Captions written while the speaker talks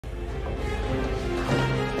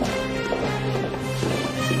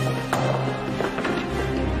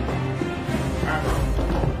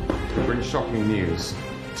with shocking news.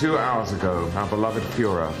 2 hours ago, our beloved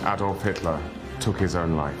Führer, Adolf Hitler, took his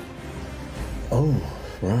own life. Oh,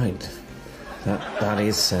 right. That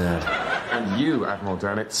is sad. And you, Admiral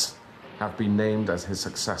Dönitz, have been named as his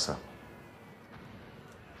successor.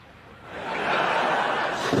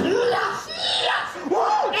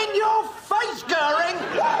 In your face, Goering!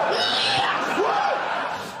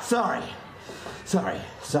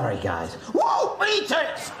 Sorry, guys. Whoa, eat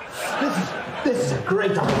it! This is a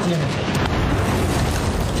great opportunity.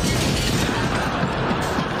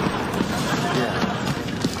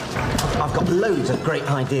 Yeah. I've got loads of great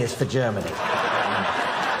ideas for Germany.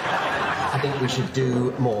 I think we should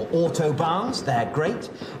do more autobahns. They're great.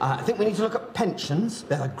 I think we need to look at pensions.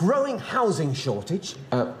 There's a growing housing shortage.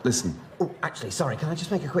 Listen. Oh, actually, sorry, can I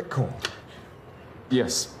just make a quick call?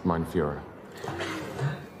 Yes, mein Führer.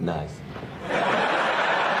 Nice.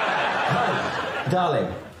 Hi,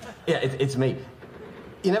 darling. Yeah, it's me.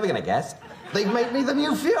 You're never gonna guess. They've made me the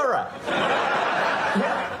new Führer.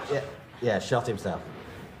 Yeah, shot himself.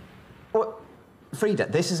 What? Frida,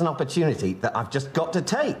 this is an opportunity that I've just got to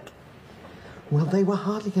take. Well, they were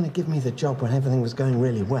hardly going to give me the job when everything was going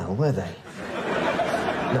really well, were they?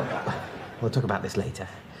 No, we'll talk about this later,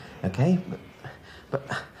 okay? But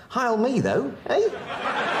heil me, though, eh?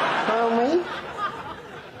 Heil me?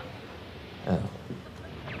 Oh.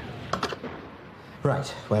 Right,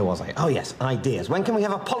 where was I? Oh, yes, ideas. When can we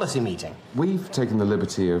have a policy meeting? We've taken the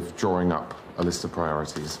liberty of drawing up a list of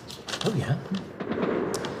priorities. Oh, yeah?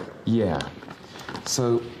 Yeah.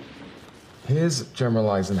 So, here's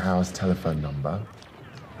General Eisenhower's telephone number.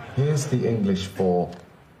 Here's the English for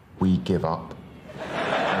 "we give up."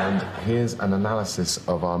 And here's an analysis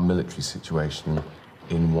of our military situation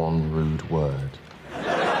in one rude word.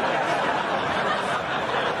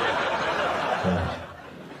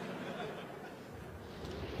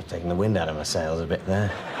 I've taken the wind out of my sails a bit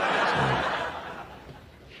there.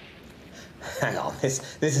 Hang on, this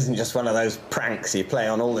isn't just one of those pranks you play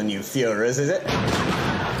on all the new Führers, is it?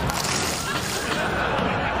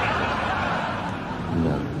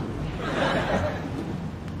 No.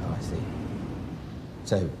 Oh, I see.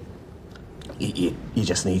 So, you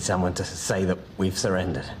just need someone to say that we've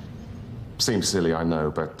surrendered? Seems silly, I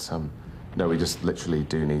know, but, no, we just literally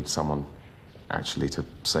do need someone actually to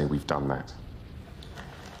say we've done that.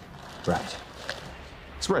 Right.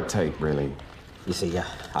 It's red tape, really. You see, I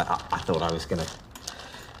thought I was going to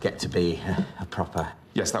get to be a proper...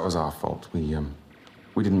 Yes, that was our fault. We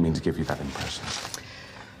didn't mean to give you that impression.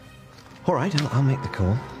 All right, I'll make the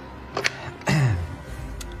call.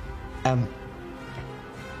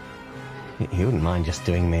 You wouldn't mind just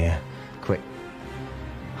doing me a quick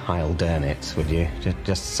Heil Dönitz, would you?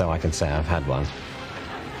 Just so I can say I've had one.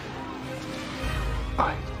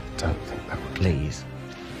 I don't think that would... Please.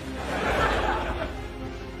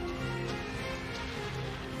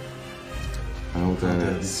 Heil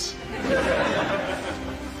Dönitz.